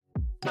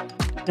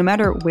No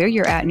matter where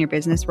you're at in your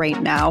business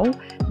right now,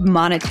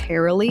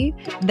 monetarily,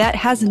 that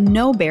has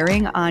no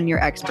bearing on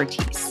your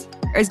expertise.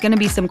 There's going to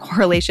be some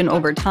correlation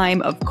over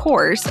time, of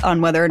course,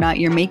 on whether or not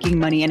you're making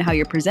money and how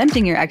you're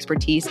presenting your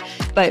expertise,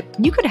 but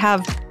you could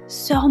have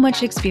so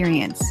much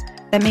experience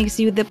that makes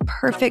you the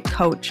perfect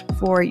coach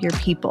for your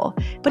people.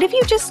 But if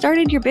you just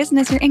started your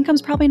business, your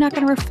income's probably not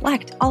going to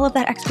reflect all of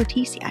that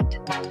expertise yet.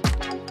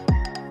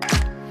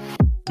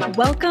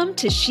 Welcome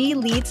to She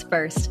Leads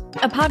First,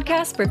 a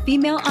podcast for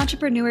female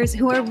entrepreneurs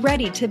who are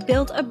ready to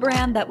build a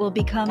brand that will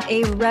become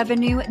a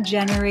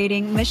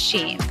revenue-generating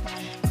machine.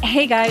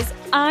 Hey guys,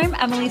 I'm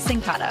Emily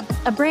Sincata,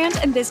 a brand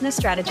and business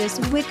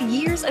strategist with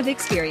years of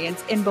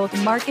experience in both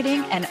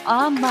marketing and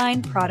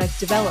online product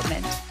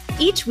development.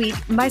 Each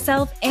week,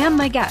 myself and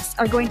my guests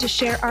are going to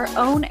share our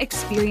own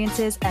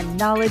experiences and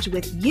knowledge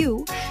with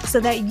you so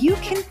that you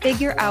can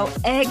figure out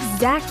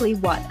exactly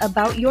what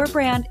about your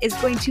brand is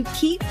going to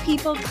keep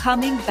people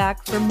coming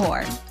back for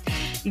more.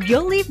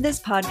 You'll leave this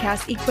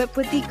podcast equipped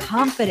with the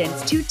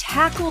confidence to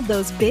tackle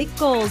those big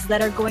goals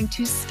that are going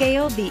to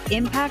scale the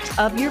impact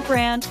of your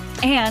brand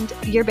and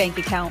your bank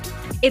account.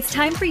 It's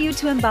time for you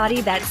to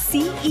embody that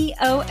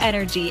CEO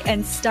energy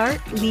and start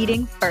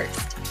leading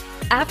first.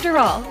 After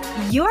all,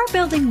 you're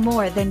building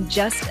more than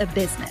just a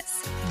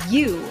business.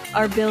 You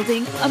are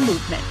building a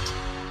movement.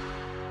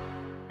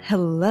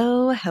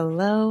 Hello.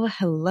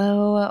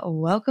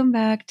 Welcome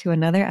back to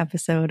another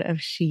episode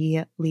of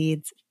She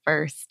Leads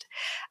First.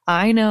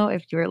 I know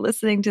if you're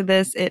listening to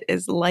this, it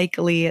is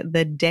likely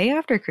the day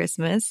after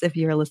Christmas. If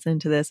you're listening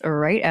to this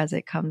right as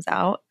it comes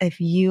out, if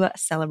you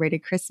celebrated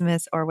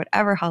Christmas or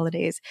whatever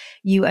holidays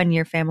you and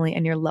your family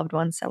and your loved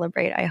ones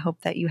celebrate, I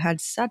hope that you had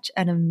such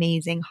an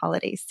amazing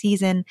holiday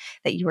season,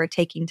 that you are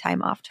taking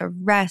time off to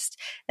rest,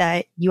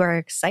 that you are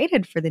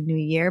excited for the new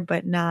year,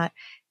 but not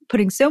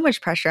putting so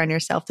much pressure on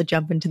yourself to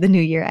jump into the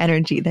new year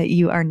energy that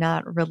you are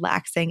not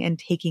relaxing and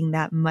taking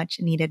that much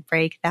needed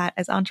break that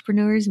as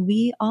entrepreneurs,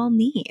 we all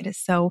need.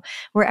 So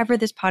wherever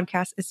this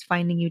podcast is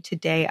finding you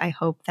today, I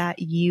hope that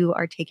you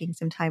are taking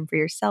some time for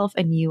yourself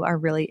and you are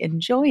really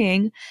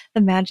enjoying the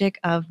magic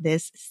of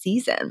this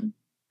season.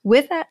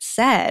 With that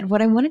said,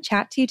 what I want to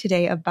chat to you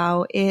today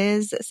about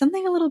is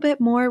something a little bit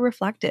more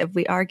reflective.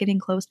 We are getting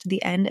close to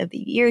the end of the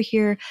year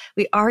here.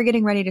 We are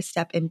getting ready to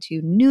step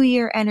into new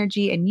year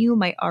energy, and you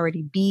might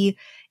already be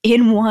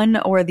in one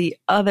or the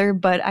other,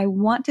 but I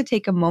want to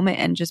take a moment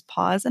and just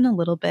pause in a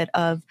little bit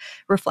of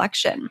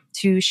reflection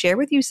to share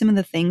with you some of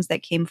the things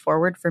that came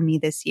forward for me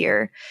this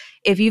year.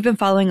 If you've been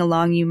following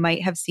along, you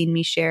might have seen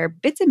me share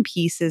bits and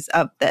pieces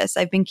of this.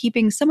 I've been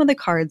keeping some of the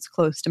cards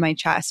close to my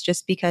chest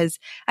just because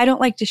I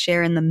don't like to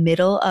share in the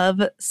middle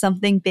of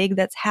something big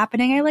that's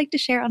happening. I like to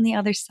share on the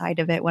other side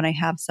of it when I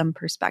have some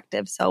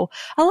perspective. So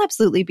I'll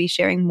absolutely be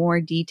sharing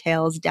more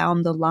details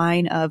down the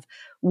line of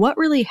what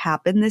really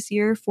happened this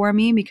year for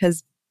me,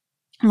 because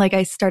like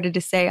I started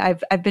to say,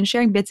 I've been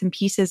sharing bits and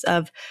pieces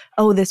of,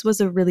 this was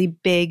a really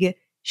big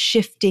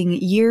shifting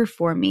year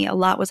for me. A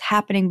lot was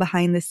happening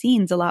behind the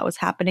scenes. A lot was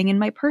happening in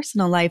my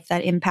personal life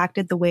that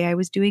impacted the way I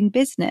was doing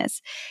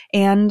business.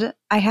 And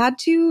I had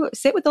to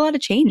sit with a lot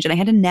of change and I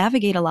had to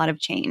navigate a lot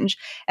of change.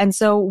 And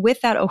so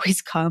with that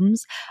always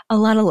comes a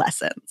lot of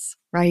lessons,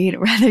 right?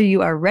 Whether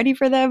you are ready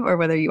for them or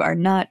whether you are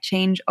not,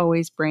 change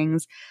always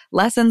brings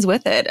lessons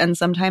with it. And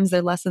sometimes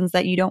they're lessons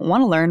that you don't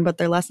want to learn, but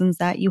they're lessons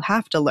that you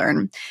have to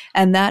learn.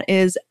 And that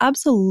is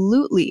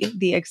absolutely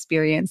the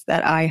experience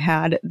that I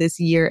had this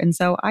year. And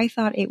so I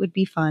thought it would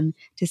be fun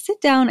to sit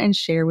down and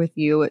share with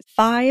you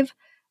 5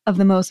 of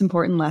the most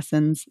important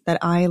lessons that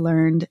I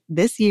learned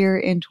this year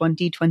in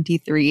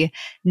 2023,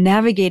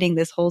 navigating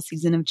this whole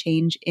season of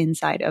change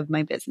inside of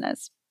my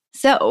business.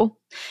 So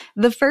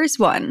the first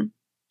one,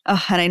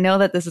 and I know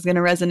that this is going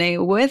to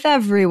resonate with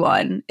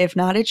everyone. If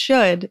not, it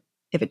should.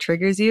 If it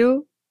triggers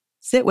you,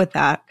 sit with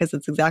that because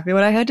it's exactly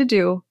what I had to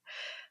do.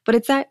 But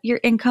it's that your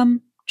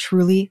income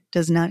truly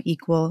does not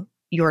equal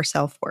your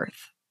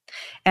self-worth.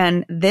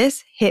 And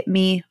this hit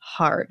me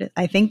hard.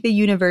 I think the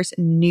universe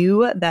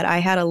knew that I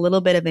had a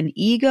little bit of an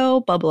ego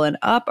bubbling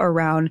up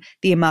around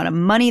the amount of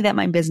money that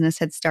my business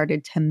had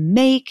started to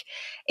make.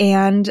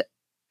 And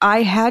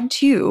I had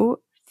to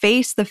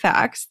face the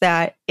facts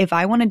that if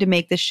I wanted to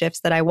make the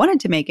shifts that I wanted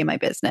to make in my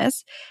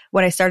business,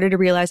 when I started to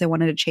realize I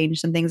wanted to change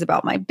some things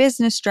about my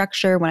business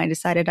structure, when I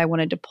decided I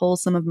wanted to pull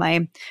some of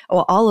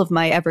all of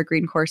my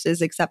evergreen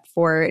courses, except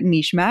for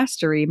Niche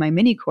Mastery, my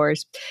mini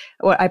course,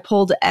 I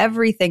pulled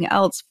everything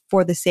else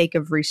for the sake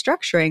of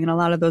restructuring. And a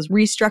lot of those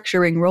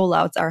restructuring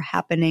rollouts are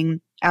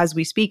happening as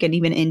we speak and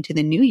even into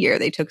the new year.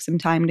 They took some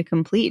time to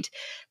complete.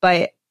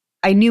 But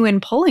I knew in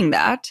pulling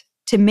that,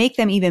 to make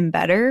them even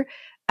better,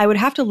 I would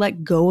have to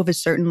let go of a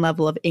certain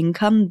level of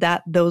income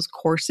that those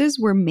courses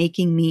were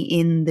making me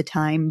in the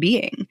time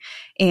being.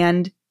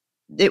 And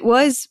it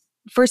was,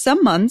 for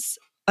some months,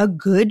 a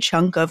good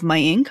chunk of my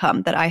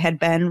income that I had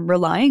been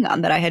relying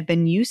on, that I had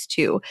been used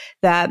to,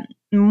 that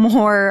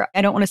more,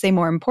 I don't want to say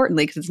more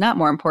importantly, because it's not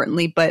more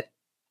importantly, but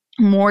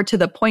more to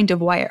the point of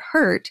why it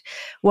hurt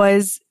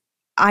was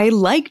I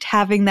liked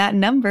having that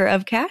number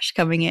of cash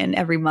coming in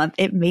every month.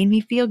 It made me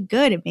feel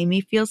good. It made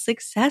me feel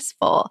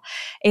successful.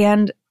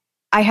 And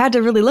I had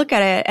to really look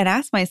at it and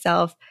ask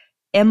myself,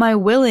 am I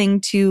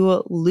willing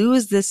to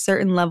lose this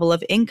certain level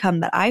of income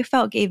that I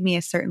felt gave me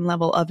a certain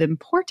level of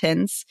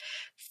importance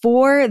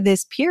for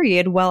this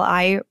period while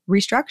I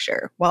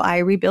restructure, while I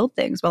rebuild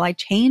things, while I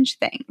change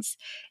things?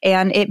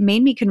 And it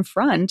made me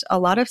confront a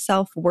lot of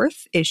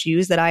self-worth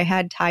issues that I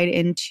had tied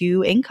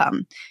into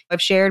income.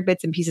 I've shared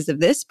bits and pieces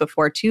of this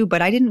before too,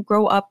 but I didn't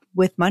grow up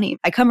with money.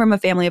 I come from a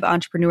family of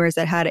entrepreneurs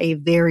that had a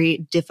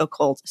very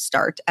difficult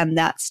start. And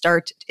that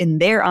start in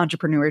their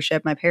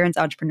entrepreneurship, my parents'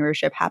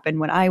 entrepreneurship,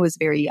 happened when I was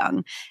very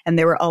young. And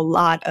there were a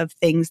lot of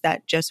things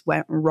that just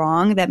went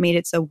wrong that made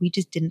it so we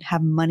just didn't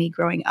have money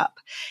growing up.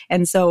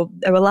 And so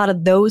there were a lot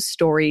of those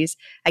stories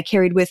I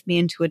carried with me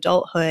into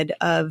adulthood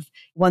of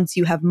once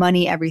you have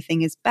money,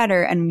 everything is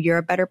better and you're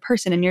a better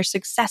person and you're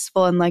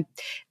successful. And like,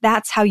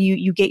 that's how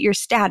you get your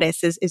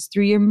status is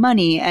through your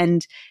money.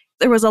 And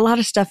there was a lot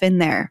of stuff in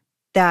there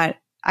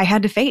that I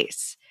had to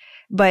face.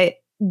 But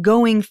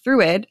going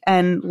through it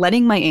and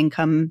letting my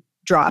income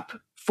drop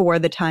for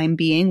the time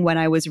being when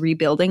I was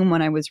rebuilding,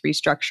 when I was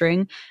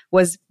restructuring,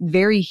 was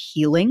very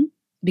healing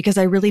because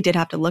I really did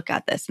have to look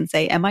at this and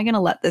say, am I going to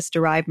let this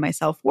derive my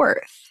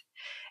self-worth?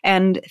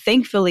 And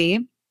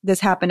thankfully, this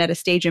happened at a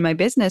stage in my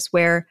business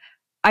where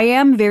I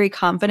am very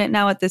confident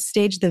now at this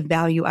stage, the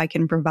value I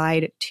can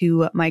provide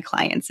to my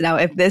clients. Now,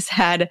 if this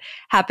had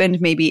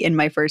happened maybe in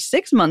my first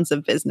 6 months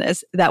of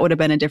business, that would have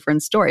been a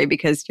different story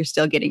because you're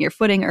still getting your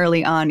footing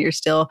early on. You're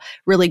still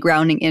really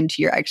grounding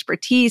into your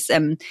expertise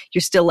and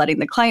you're still letting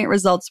the client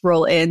results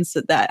roll in.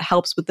 So that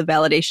helps with the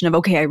validation of,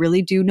 okay, I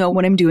really do know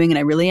what I'm doing and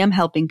I really am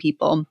helping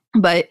people.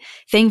 But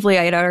thankfully,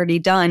 I had already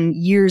done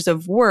years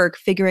of work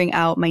figuring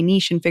out my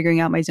niche and figuring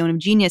out my zone of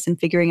genius and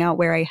figuring out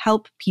where I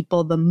help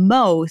people the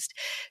most.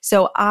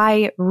 So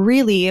I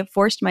really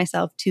forced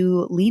myself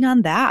to lean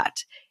on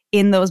that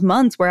in those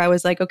months where I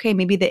was like, okay,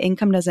 maybe the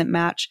income doesn't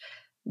match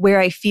where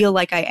I feel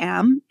like I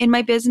am in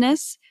my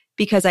business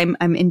because I'm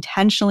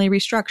intentionally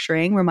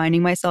restructuring,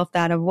 reminding myself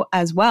that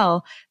as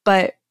well.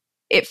 But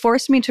it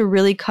forced me to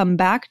really come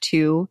back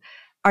to,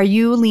 are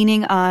you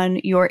leaning on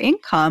your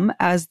income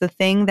as the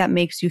thing that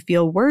makes you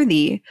feel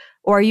worthy?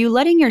 Or are you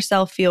letting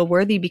yourself feel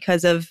worthy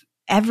because of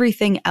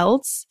everything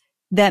else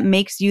that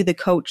makes you the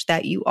coach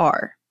that you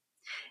are?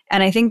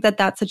 And I think that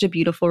that's such a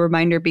beautiful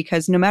reminder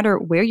because no matter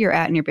where you're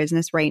at in your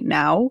business right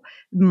now,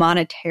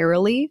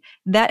 monetarily,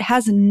 that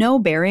has no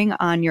bearing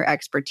on your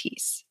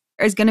expertise.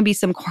 There's going to be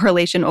some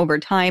correlation over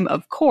time,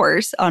 of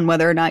course, on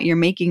whether or not you're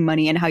making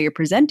money and how you're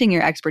presenting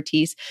your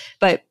expertise.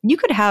 But you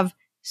could have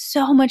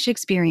so much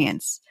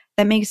experience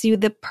that makes you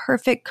the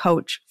perfect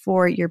coach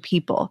for your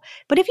people.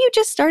 But if you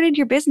just started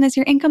your business,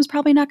 your income's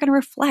probably not going to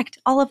reflect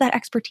all of that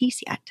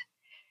expertise yet.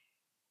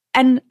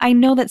 And I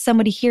know that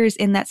somebody here is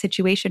in that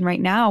situation right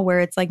now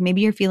where it's like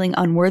maybe you're feeling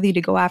unworthy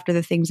to go after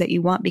the things that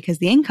you want because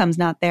the income's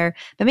not there,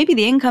 but maybe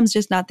the income's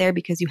just not there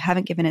because you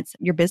haven't given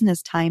your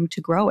business time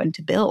to grow and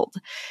to build.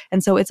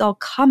 And so it's all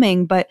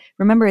coming, but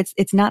remember,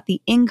 it's not the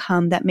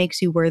income that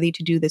makes you worthy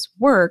to do this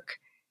work.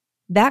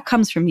 That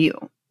comes from you.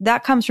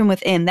 That comes from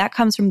within. That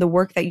comes from the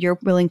work that you're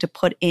willing to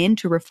put in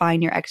to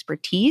refine your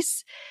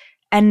expertise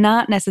and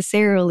not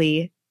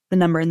necessarily the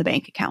number in the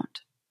bank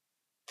account.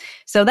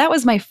 So that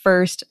was my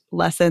first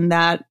lesson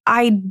that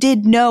I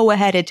did know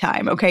ahead of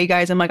time. Okay,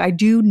 guys, I'm like, I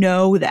do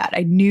know that.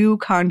 I knew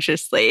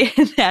consciously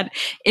that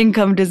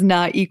income does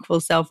not equal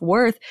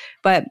self-worth,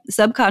 but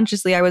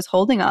subconsciously I was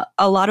holding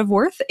a lot of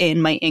worth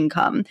in my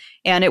income.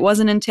 And it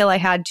wasn't until I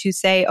had to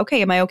say,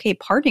 okay, am I okay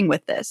parting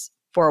with this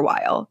for a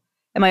while?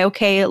 Am I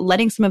okay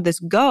letting some of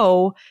this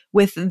go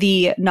with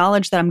the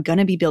knowledge that I'm going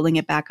to be building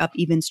it back up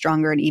even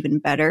stronger and even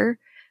better?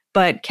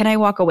 But can I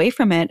walk away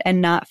from it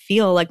and not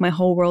feel like my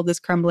whole world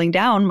is crumbling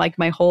down, like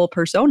my whole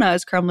persona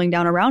is crumbling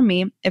down around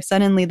me if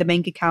suddenly the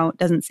bank account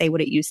doesn't say what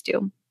it used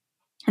to?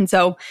 And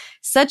so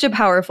such a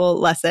powerful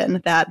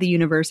lesson that the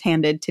universe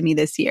handed to me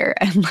this year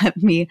and let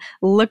me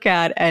look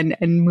at and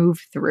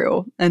move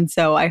through. And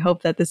so I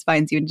hope that this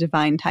finds you in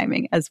divine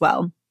timing as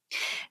well.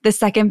 The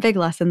second big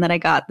lesson that I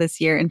got this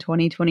year in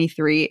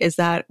 2023 is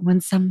that when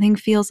something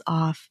feels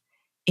off,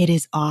 it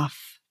is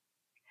off.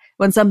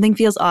 When something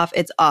feels off,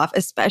 it's off,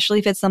 especially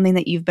if it's something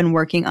that you've been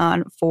working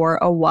on for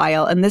a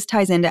while. And this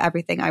ties into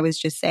everything I was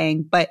just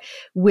saying. But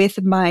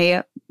with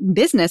my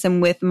business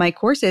and with my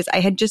courses, I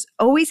had just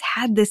always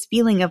had this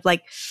feeling of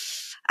like,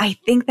 I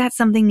think that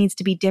something needs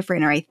to be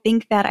different, or I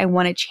think that I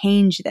want to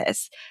change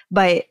this.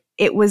 But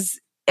it was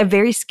a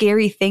very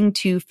scary thing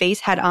to face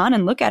head on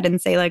and look at and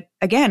say, like,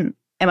 again,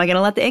 am I going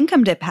to let the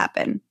income dip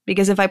happen?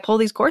 Because if I pull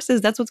these courses,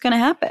 that's what's going to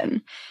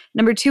happen.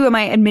 Number two, am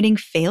I admitting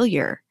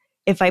failure?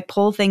 If I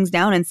pull things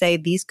down and say,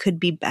 these could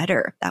be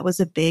better, that was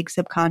a big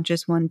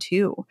subconscious one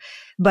too.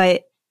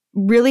 But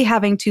really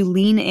having to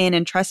lean in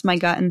and trust my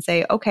gut and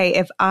say, okay,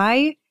 if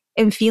I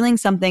am feeling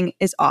something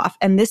is off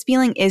and this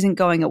feeling isn't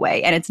going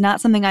away, and it's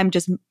not something I'm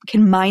just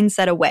can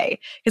mindset away,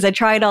 because I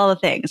tried all the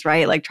things,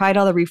 right? Like tried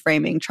all the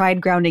reframing,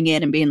 tried grounding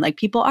in and being like,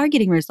 people are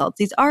getting results.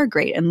 These are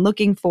great. And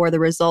looking for the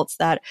results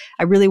that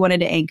I really wanted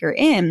to anchor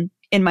in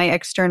my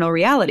external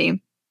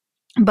reality.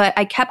 But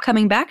I kept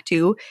coming back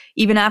to,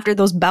 even after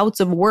those bouts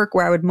of work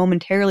where I would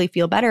momentarily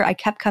feel better, I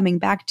kept coming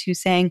back to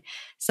saying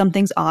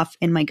something's off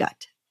in my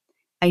gut.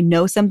 I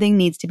know something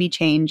needs to be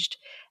changed,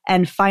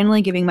 and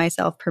finally giving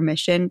myself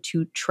permission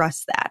to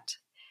trust that.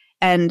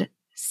 And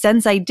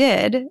since I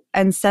did,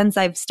 and since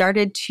I've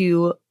started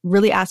to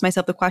really ask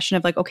myself the question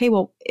of like, okay,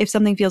 well, if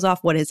something feels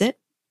off, what is it?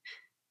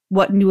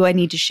 What do I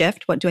need to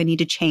shift? What do I need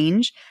to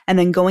change? And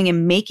then going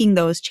and making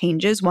those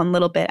changes one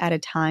little bit at a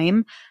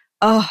time.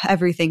 Oh,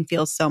 everything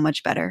feels so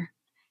much better.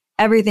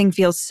 Everything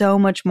feels so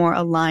much more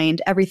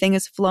aligned. Everything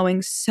is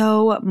flowing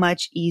so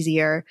much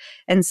easier.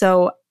 And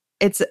so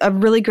it's a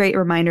really great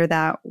reminder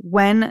that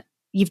when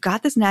you've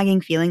got this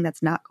nagging feeling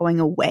that's not going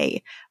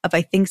away of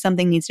I think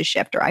something needs to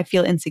shift or I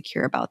feel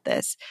insecure about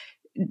this,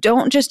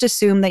 don't just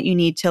assume that you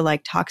need to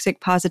like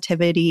toxic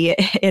positivity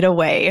it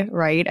away,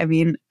 right? I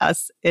mean,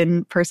 us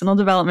in personal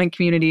development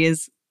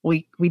communities,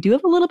 we do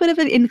have a little bit of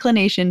an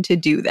inclination to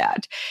do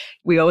that.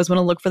 We always want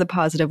to look for the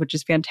positive, which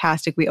is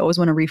fantastic. We always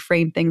want to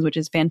reframe things, which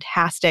is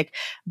fantastic.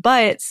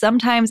 But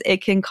sometimes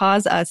it can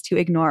cause us to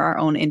ignore our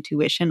own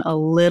intuition a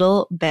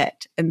little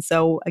bit. And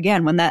so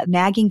again, when that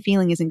nagging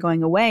feeling isn't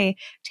going away,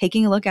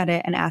 taking a look at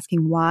it and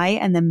asking why,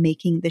 and then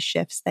making the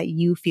shifts that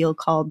you feel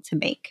called to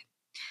make.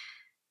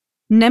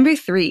 Number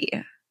 3,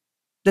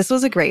 this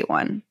was a great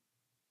one.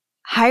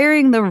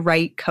 Hiring the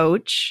right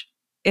coach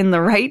in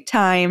the right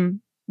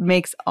time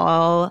makes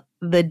all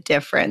the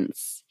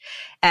difference.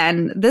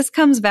 And this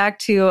comes back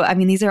to, I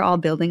mean, these are all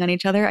building on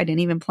each other. I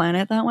didn't even plan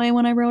it that way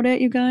when I wrote it,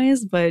 you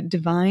guys, but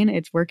divine,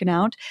 it's working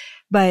out.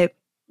 But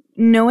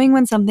knowing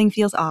when something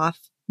feels off,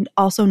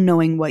 also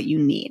knowing what you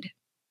need.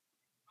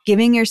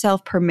 Giving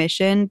yourself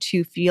permission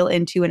to feel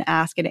into and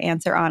ask and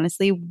answer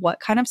honestly, what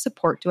kind of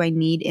support do I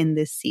need in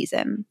this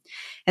season?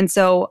 And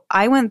so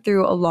I went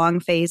through a long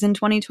phase in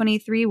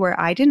 2023 where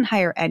I didn't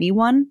hire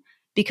anyone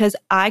because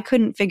I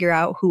couldn't figure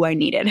out who I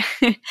needed.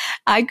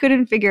 I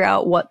couldn't figure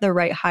out what the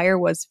right hire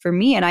was for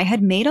me. And I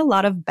had made a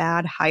lot of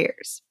bad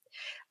hires.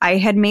 I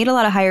had made a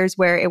lot of hires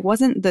where it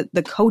wasn't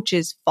the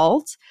coach's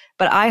fault,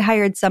 but I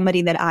hired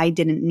somebody that I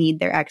didn't need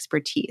their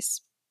expertise.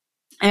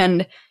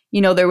 And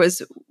there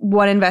was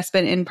one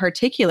investment in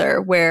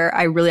particular where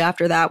I really,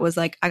 after that, was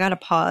like, I got to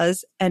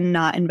pause and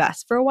not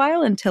invest for a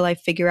while until I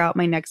figure out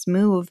my next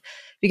move,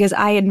 because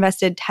I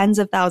invested tens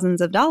of thousands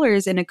of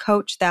dollars in a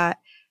coach that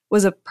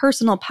was a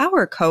personal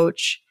power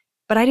coach,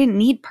 but I didn't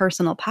need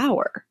personal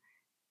power.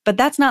 But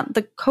that's not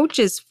the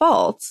coach's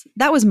fault.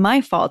 That was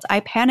my fault. I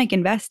panic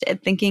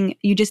invested thinking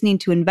you just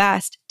need to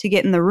invest to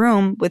get in the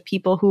room with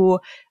people who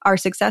are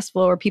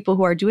successful or people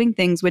who are doing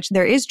things, which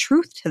there is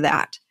truth to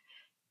that.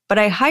 But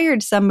I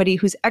hired somebody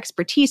whose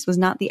expertise was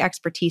not the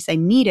expertise I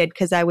needed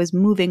because I was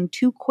moving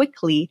too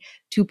quickly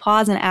to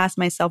pause and ask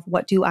myself,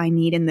 what do I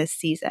need in this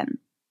season?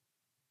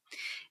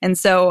 And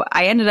so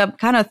I ended up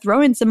kind of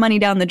throwing some money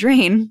down the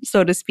drain,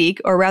 so to speak,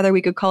 or rather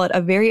we could call it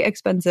a very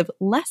expensive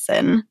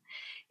lesson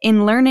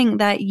in learning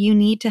that you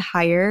need to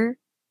hire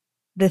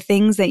the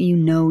things that you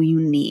know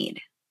you need.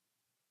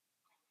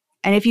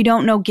 And if you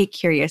don't know, get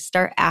curious,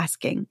 start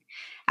asking.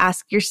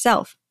 Ask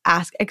yourself.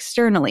 Ask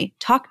externally.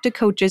 Talk to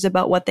coaches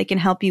about what they can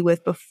help you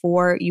with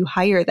before you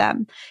hire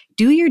them.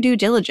 Do your due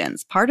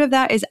diligence. Part of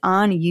that is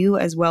on you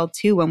as well,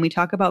 too. When we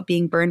talk about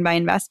being burned by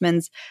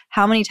investments,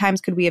 how many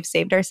times could we have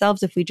saved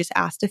ourselves if we just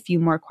asked a few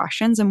more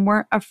questions and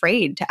weren't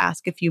afraid to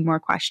ask a few more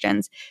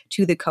questions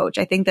to the coach?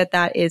 I think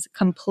that is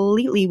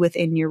completely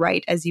within your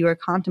right as you are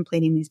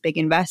contemplating these big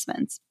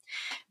investments.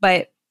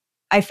 But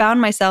I found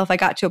myself, I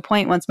got to a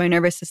point once my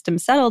nervous system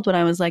settled when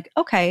I was like,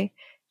 okay,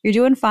 you're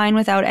doing fine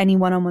without any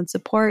one-on-one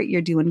support.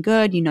 You're doing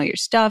good. You know your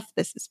stuff.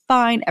 This is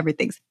fine.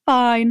 Everything's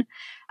fine.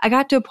 I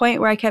got to a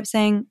point where I kept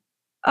saying,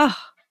 oh,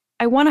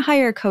 I want to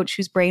hire a coach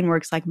whose brain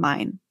works like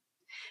mine.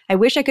 I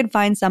wish I could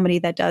find somebody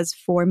that does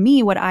for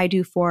me what I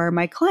do for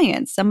my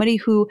clients, somebody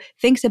who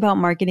thinks about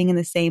marketing in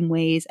the same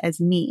ways as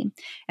me.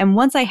 And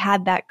once I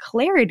had that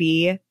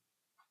clarity,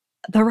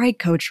 the right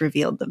coach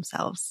revealed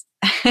themselves.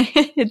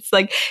 It's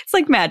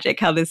like magic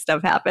how this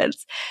stuff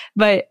happens.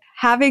 But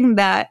having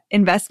that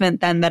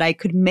investment then that I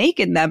could make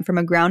in them from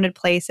a grounded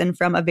place and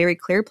from a very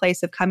clear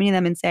place of coming to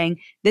them and saying,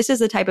 this is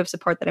the type of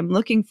support that I'm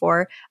looking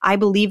for. I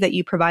believe that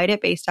you provide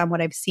it based on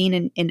what I've seen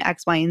in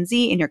X, Y, and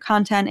Z in your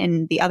content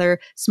and the other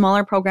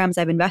smaller programs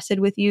I've invested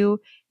with you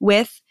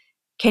with.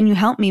 Can you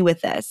help me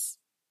with this?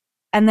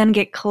 And then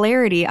get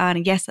clarity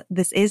on, yes,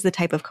 this is the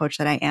type of coach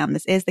that I am.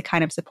 This is the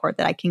kind of support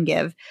that I can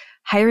give.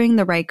 Hiring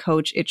the right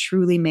coach, it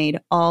truly made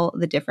all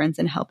the difference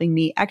in helping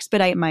me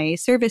expedite my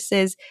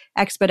services,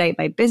 expedite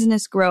my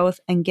business growth,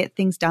 and get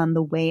things done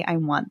the way I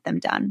want them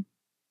done.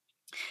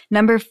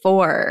 Number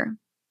 4,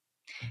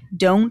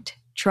 don't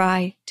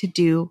try to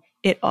do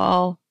it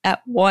all at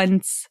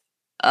once.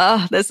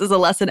 This is a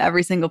lesson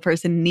every single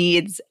person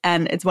needs.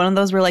 And it's one of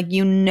those where like,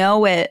 you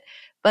know it,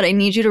 But I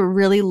need you to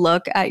really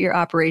look at your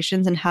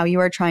operations and how you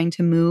are trying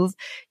to move.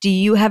 Do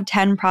you have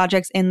 10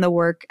 projects in the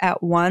work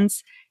at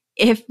once?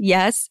 If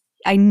yes,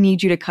 I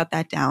need you to cut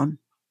that down.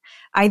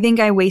 I think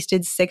I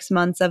wasted 6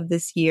 months of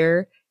this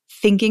year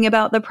thinking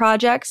about the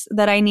projects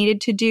that I needed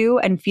to do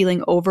and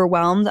feeling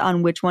overwhelmed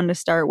on which one to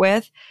start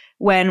with.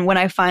 When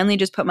I finally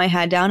just put my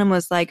head down and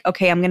was like,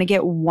 okay, I'm going to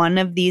get one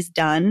of these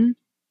done.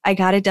 I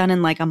got it done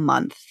in like a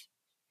month.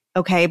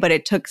 Okay, but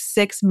it took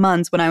 6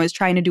 months when I was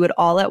trying to do it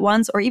all at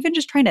once, or even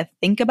just trying to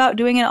think about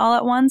doing it all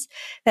at once,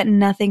 that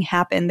nothing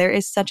happened. There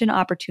is such an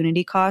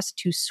opportunity cost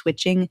to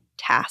switching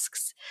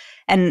tasks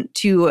and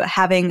to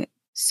having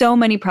so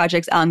many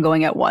projects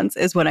ongoing at once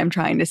is what I'm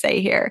trying to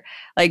say here.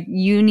 Like,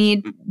 you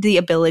need the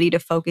ability to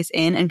focus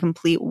in and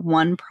complete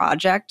one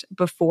project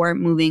before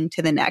moving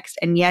to the next.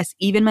 And yes,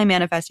 even my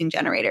manifesting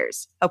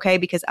generators, okay,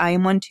 because I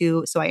am one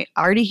too. So I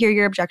already hear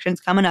your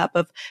objections coming up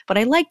but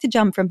I like to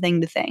jump from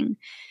thing to thing.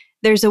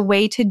 There's a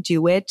way to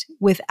do it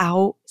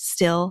without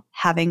still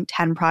having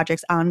 10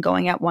 projects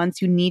ongoing at once.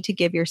 You need to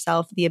give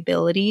yourself the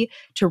ability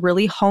to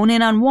really hone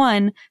in on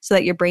one so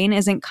that your brain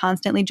isn't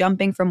constantly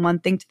jumping from one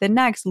thing to the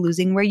next,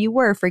 losing where you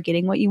were,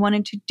 forgetting what you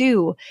wanted to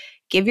do.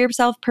 Give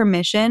yourself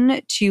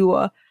permission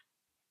to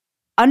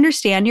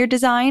understand your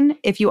design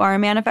if you are a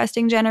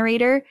manifesting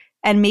generator,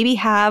 and maybe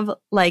have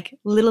like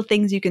little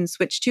things you can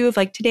switch to. If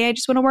like today I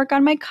just want to work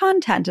on my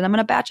content and I'm going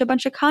to batch a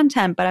bunch of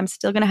content, but I'm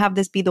still going to have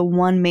this be the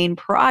one main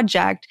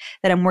project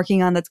that I'm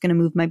working on that's going to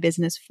move my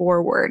business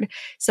forward.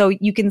 So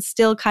you can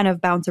still kind of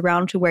bounce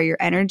around to where your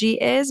energy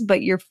is,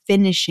 but you're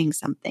finishing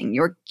something.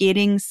 You're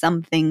getting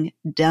something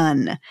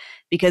done.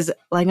 Because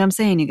like I'm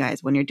saying, you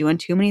guys, when you're doing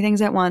too many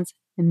things at once,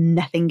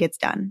 nothing gets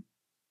done.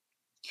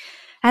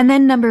 And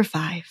then number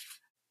 5,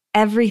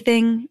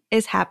 everything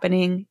is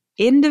happening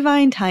in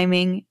divine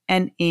timing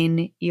and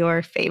in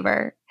your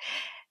favor.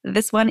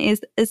 This one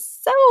is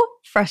so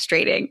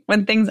frustrating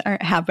when things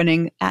aren't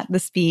happening at the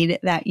speed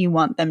that you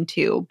want them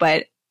to.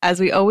 But as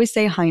we always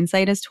say,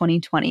 hindsight is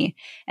 20/20.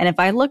 And if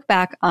I look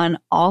back on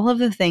all of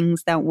the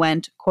things that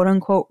went quote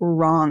unquote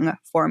wrong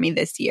for me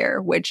this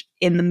year, which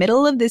in the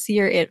middle of this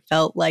year, it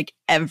felt like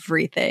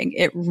everything.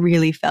 It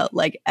really felt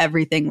like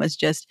everything was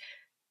just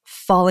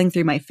falling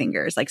through my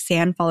fingers, like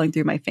sand falling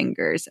through my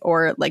fingers,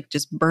 or like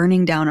just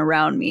burning down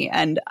around me.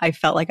 And I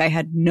felt like I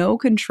had no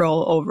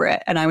control over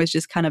it. And I was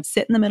just kind of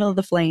sitting in the middle of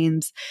the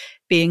flames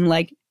being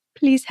like,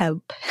 please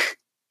help.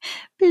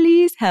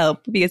 Please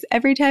help. Because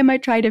every time I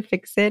try to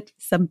fix it,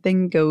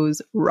 something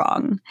goes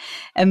wrong.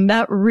 And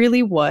that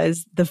really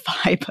was the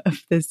vibe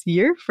of this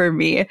year for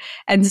me.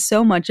 And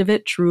so much of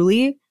it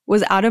truly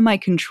was out of my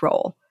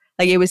control.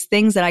 Like, it was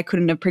things that I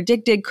couldn't have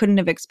predicted, couldn't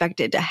have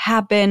expected to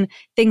happen,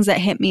 things that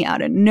hit me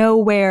out of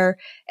nowhere.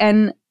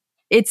 And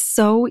it's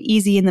so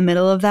easy in the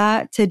middle of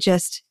that to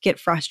just get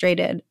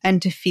frustrated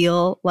and to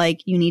feel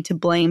like you need to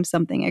blame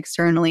something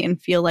externally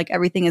and feel like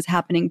everything is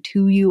happening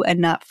to you and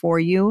not for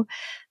you.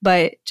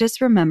 But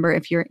just remember,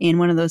 if you're in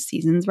one of those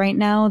seasons right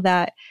now,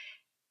 that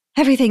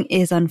everything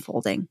is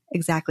unfolding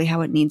exactly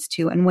how it needs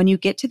to. And when you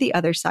get to the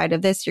other side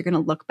of this, you're going to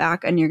look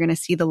back and you're going to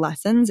see the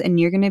lessons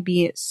and you're going to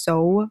be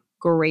so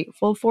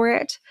grateful for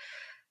it.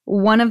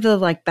 One of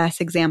the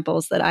best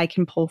examples that I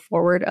can pull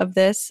forward of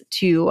this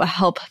to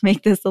help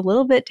make this a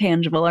little bit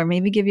tangible, or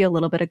maybe give you a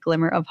little bit of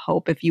glimmer of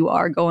hope if you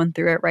are going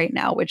through it right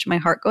now, which my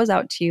heart goes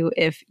out to you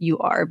if you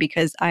are,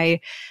 because I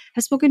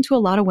have spoken to a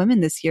lot of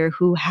women this year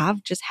who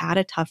have just had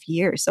a tough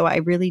year. So I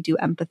really do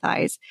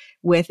empathize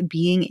with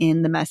being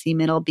in the messy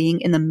middle,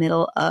 being in the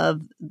middle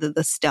of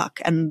the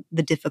stuck and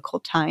the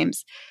difficult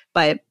times.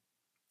 But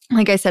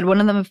like I said,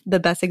 one of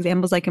the best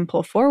examples I can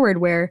pull forward,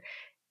 where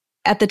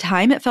at the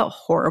time it felt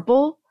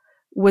horrible,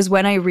 was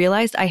when I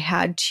realized I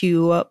had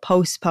to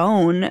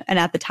postpone, and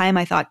at the time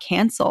I thought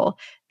cancel,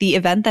 the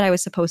event that I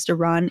was supposed to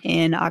run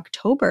in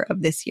October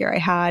of this year. I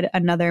had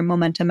another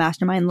Momentum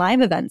Mastermind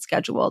live event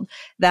scheduled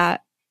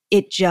that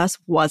it just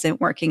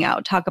wasn't working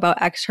out. Talk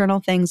about external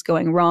things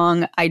going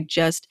wrong.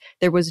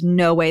 There was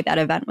no way that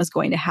event was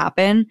going to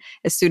happen.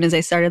 As soon as I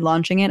started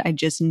launching it, I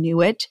just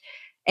knew it.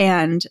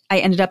 And I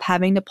ended up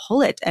having to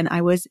pull it, and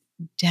I was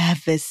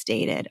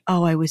devastated.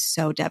 Oh, I was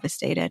so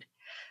devastated.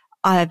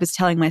 I was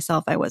telling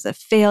myself I was a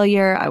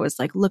failure. I was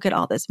like, look at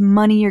all this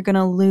money you're going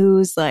to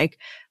lose.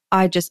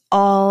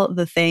 All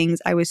the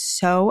things. I was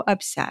so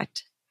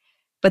upset.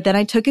 But then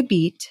I took a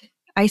beat.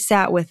 I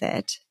sat with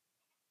it.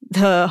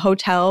 The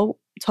hotel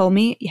told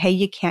me, hey,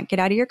 you can't get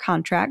out of your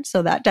contract.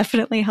 So that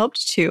definitely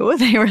helped too.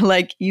 They were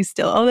like, you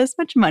still owe this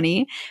much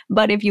money,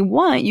 but if you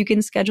want, you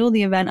can schedule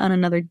the event on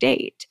another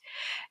date.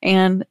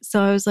 And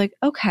so I was like,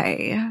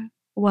 okay,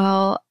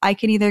 well, I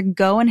can either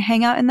go and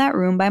hang out in that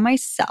room by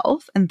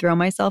myself and throw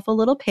myself a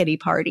little pity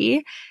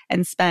party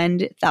and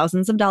spend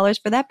thousands of dollars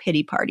for that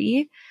pity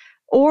party,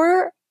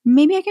 or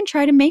maybe I can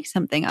try to make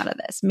something out of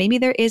this. Maybe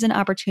there is an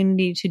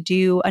opportunity to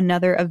do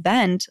another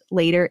event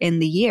later in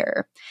the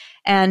year.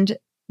 And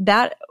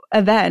that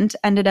event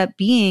ended up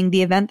being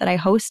the event that I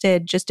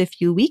hosted just a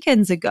few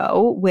weekends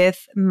ago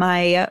with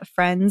my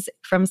friends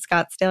from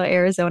Scottsdale,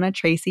 Arizona,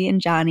 Tracy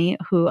and Johnny,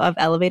 who of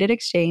Elevated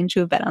Exchange,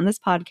 who have been on this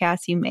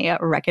podcast. You may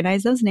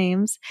recognize those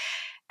names.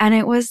 And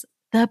it was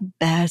the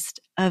best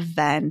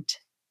event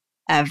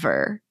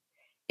ever.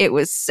 It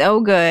was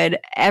so good.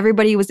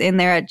 Everybody was in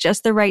there at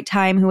just the right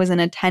time who was an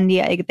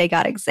attendee. They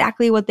got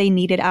exactly what they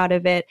needed out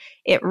of it.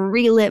 It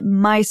relit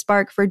my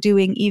spark for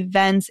doing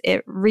events.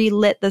 It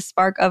relit the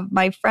spark of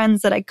my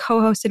friends that I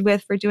co-hosted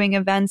with for doing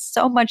events,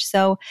 so much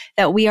so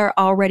that we are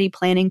already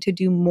planning to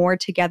do more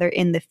together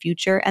in the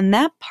future. And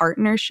that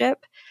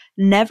partnership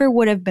never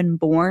would have been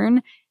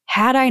born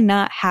had I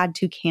not had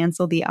to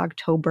cancel the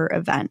October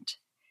event.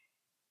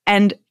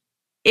 And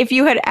if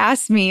you had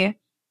asked me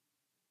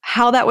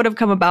how that would have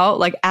come about,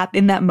 like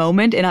in that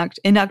moment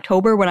in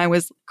October when I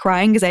was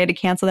crying because I had to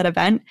cancel that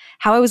event,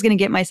 how I was going to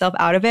get myself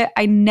out of it,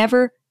 I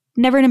never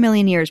in a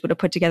million years would have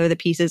put together the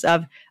pieces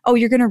of, oh,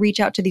 you're going to reach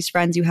out to these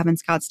friends you have in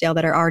Scottsdale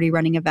that are already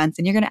running events,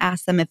 and you're going to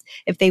ask them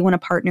if they want to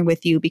partner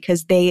with you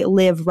because they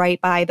live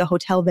right by the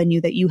hotel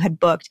venue that you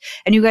had booked,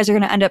 and you guys are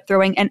going to end up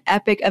throwing an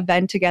epic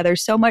event together,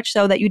 so much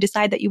so that you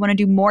decide that you want to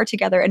do more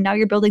together, and now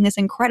you're building this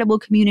incredible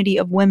community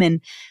of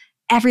women.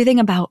 Everything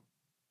about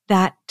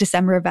that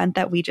December event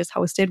that we just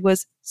hosted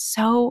was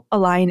so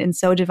aligned and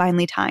so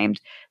divinely timed,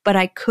 but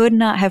I could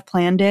not have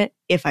planned it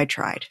if I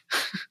tried.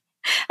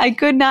 I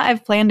could not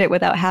have planned it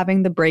without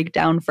having the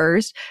breakdown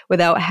first,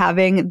 without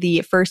having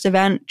the first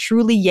event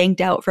truly yanked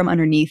out from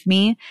underneath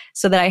me,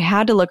 so that I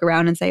had to look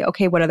around and say,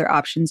 okay, what other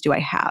options do I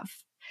have?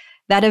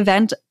 That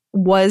event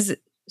was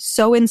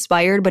so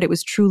inspired, but it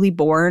was truly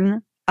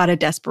born out of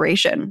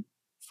desperation,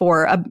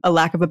 for a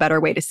lack of a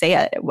better way to say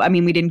it. I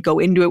mean, we didn't go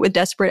into it with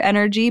desperate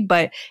energy,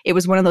 but it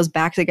was one of those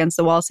backs against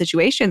the wall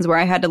situations where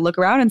I had to look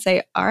around and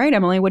say, all right,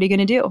 Emily, what are you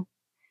going to do?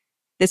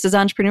 This is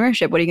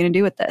entrepreneurship. What are you going to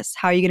do with this?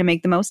 How are you going to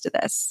make the most of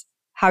this?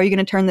 How are you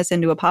going to turn this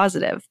into a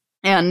positive?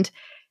 And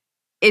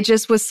it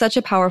just was such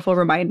a powerful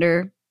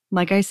reminder,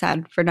 like I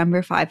said, for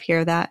number 5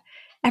 here, that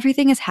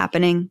everything is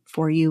happening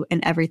for you and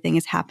everything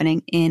is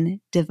happening in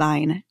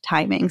divine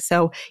timing.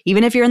 So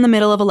even if you're in the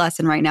middle of a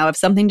lesson right now, if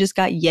something just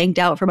got yanked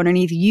out from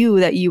underneath you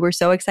that you were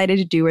so excited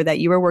to do or that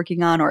you were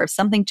working on, or if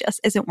something just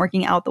isn't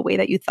working out the way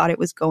that you thought it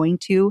was going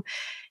to,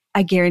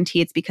 I guarantee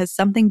it's because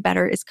something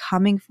better is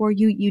coming for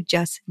you. You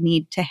just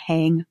need to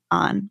hang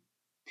on.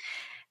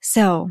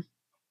 So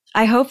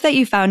I hope that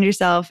you found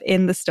yourself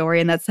in the story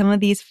and that some of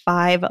these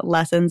 5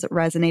 lessons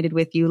resonated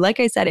with you.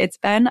 Like I said, it's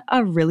been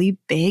a really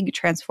big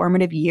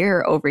transformative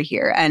year over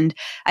here. And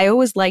I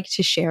always like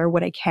to share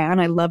what I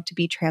can. I love to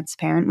be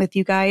transparent with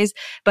you guys.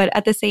 But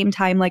at the same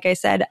time, like I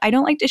said, I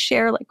don't like to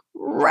share like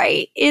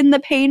right in the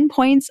pain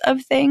points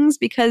of things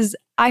because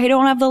I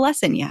don't have the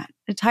lesson yet.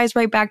 It ties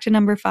right back to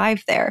number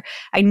 5 there.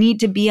 I need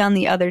to be on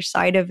the other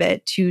side of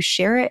it to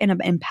share it in an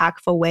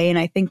impactful way. And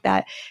I think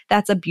that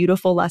that's a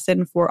beautiful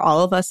lesson for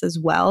all of us as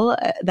well,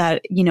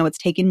 that, you know, it's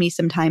taken me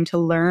some time to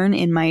learn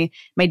in my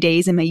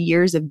days and my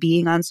years of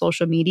being on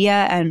social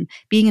media and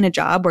being in a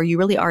job where you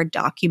really are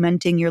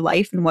documenting your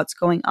life and what's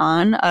going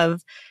on.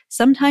 Of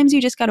sometimes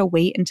you just got to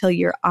wait until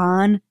you're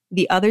on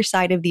the other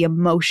side of the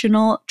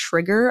emotional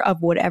trigger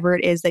of whatever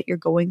it is that you're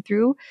going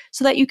through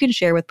so that you can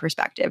share with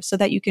perspective, so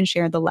that you can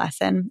share the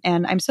lesson.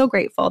 And I'm so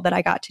grateful that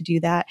I got to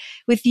do that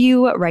with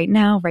you right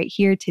now, right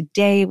here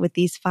today, with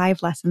these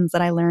 5 lessons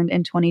that I learned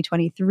in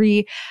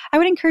 2023. I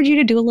would encourage you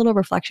to do a little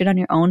reflection on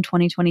your own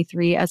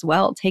 2023 as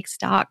well. Take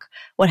stock.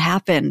 What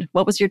happened?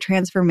 What was your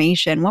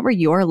transformation? What were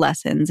your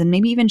lessons? And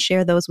maybe even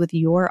share those with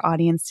your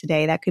audience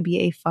today. That could be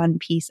a fun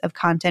piece of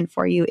content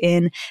for you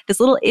in this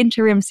little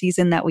interim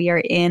season that we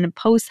are in,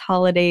 post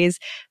holidays,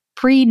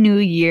 pre-New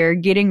Year,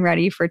 getting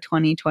ready for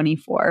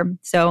 2024.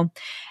 So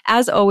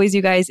as always,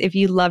 you guys, if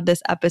you love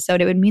this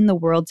episode, it would mean the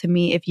world to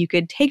me if you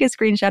could take a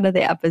screenshot of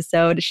the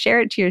episode,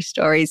 share it to your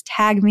stories,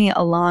 tag me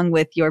along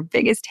with your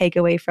biggest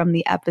takeaway from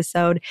the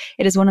episode.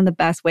 It is one of the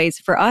best ways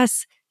for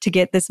us to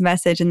get this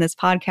message and this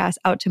podcast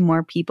out to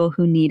more people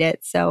who need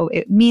it. So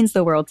it means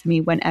the world to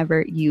me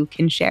whenever you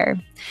can share.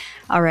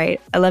 All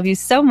right. I love you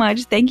so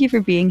much. Thank you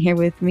for being here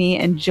with me.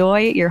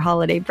 Enjoy your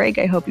holiday break.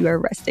 I hope you are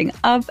resting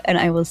up, and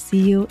I will see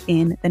you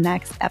in the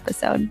next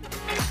episode.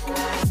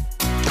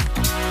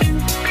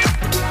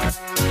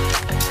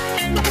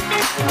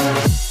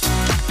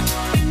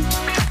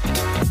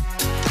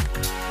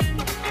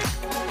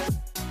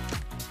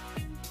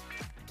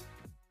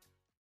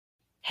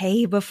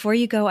 Hey, before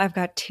you go, I've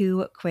got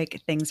 2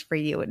 quick things for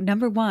you.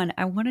 Number 1,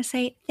 I want to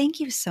say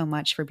thank you so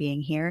much for being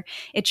here.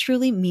 It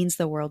truly means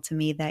the world to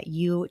me that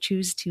you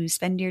choose to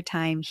spend your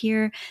time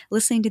here,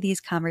 listening to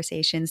these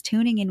conversations,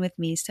 tuning in with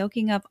me,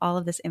 soaking up all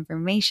of this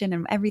information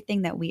and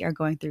everything that we are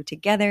going through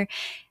together.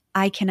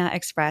 I cannot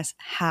express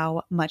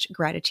how much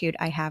gratitude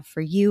I have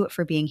for you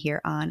for being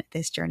here on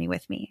this journey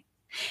with me.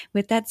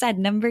 With that said,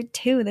 number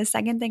 2, the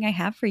second thing I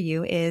have for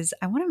you is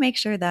I want to make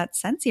sure that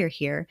since you're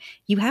here,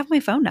 you have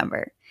my phone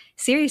number.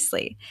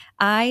 Seriously,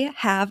 I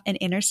have an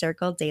Inner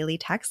Circle daily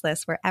text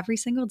list where every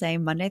single day,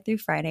 Monday through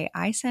Friday,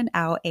 I send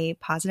out a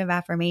positive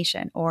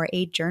affirmation or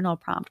a journal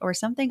prompt or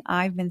something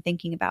I've been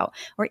thinking about,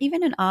 or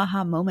even an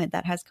aha moment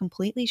that has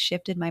completely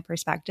shifted my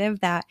perspective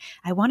that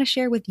I want to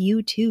share with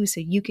you too, so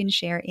you can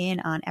share in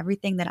on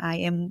everything that I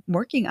am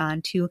working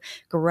on to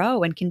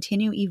grow and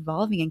continue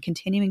evolving and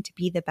continuing to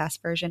be the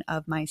best version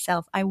of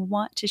myself. I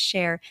want to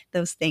share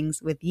those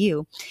things with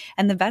you.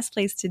 And the best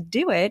place to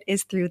do it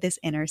is through this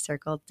Inner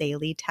Circle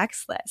daily text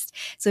list.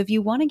 So if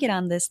you want to get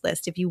on this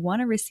list, if you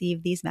want to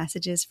receive these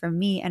messages from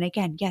me, and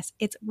again, yes,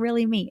 it's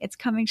really me, it's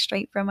coming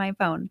straight from my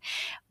phone.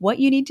 What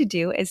you need to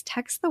do is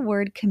text the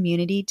word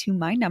community to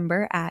my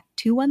number at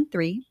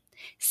 213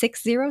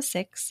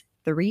 606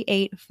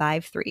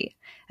 3853.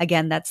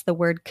 Again, that's the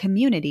word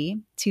community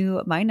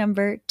to my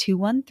number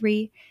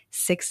 213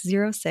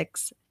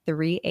 606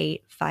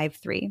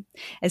 3853.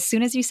 As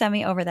soon as you send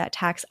me over that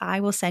text, I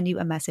will send you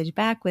a message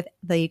back with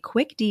the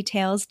quick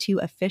details to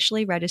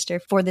officially register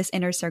for this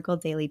Inner Circle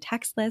daily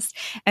text list.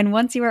 And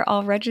once you are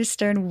all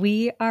registered,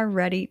 we are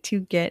ready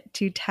to get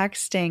to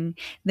texting.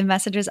 The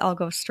messages all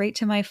go straight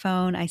to my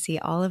phone. I see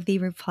all of the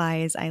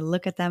replies. I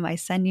look at them. I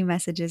send you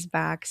messages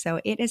back. So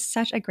it is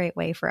such a great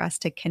way for us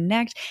to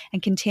connect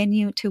and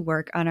continue to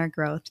work on our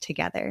growth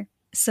together.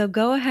 So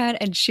go ahead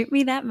and shoot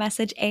me that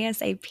message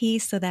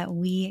ASAP so that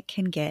we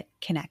can get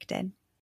connected.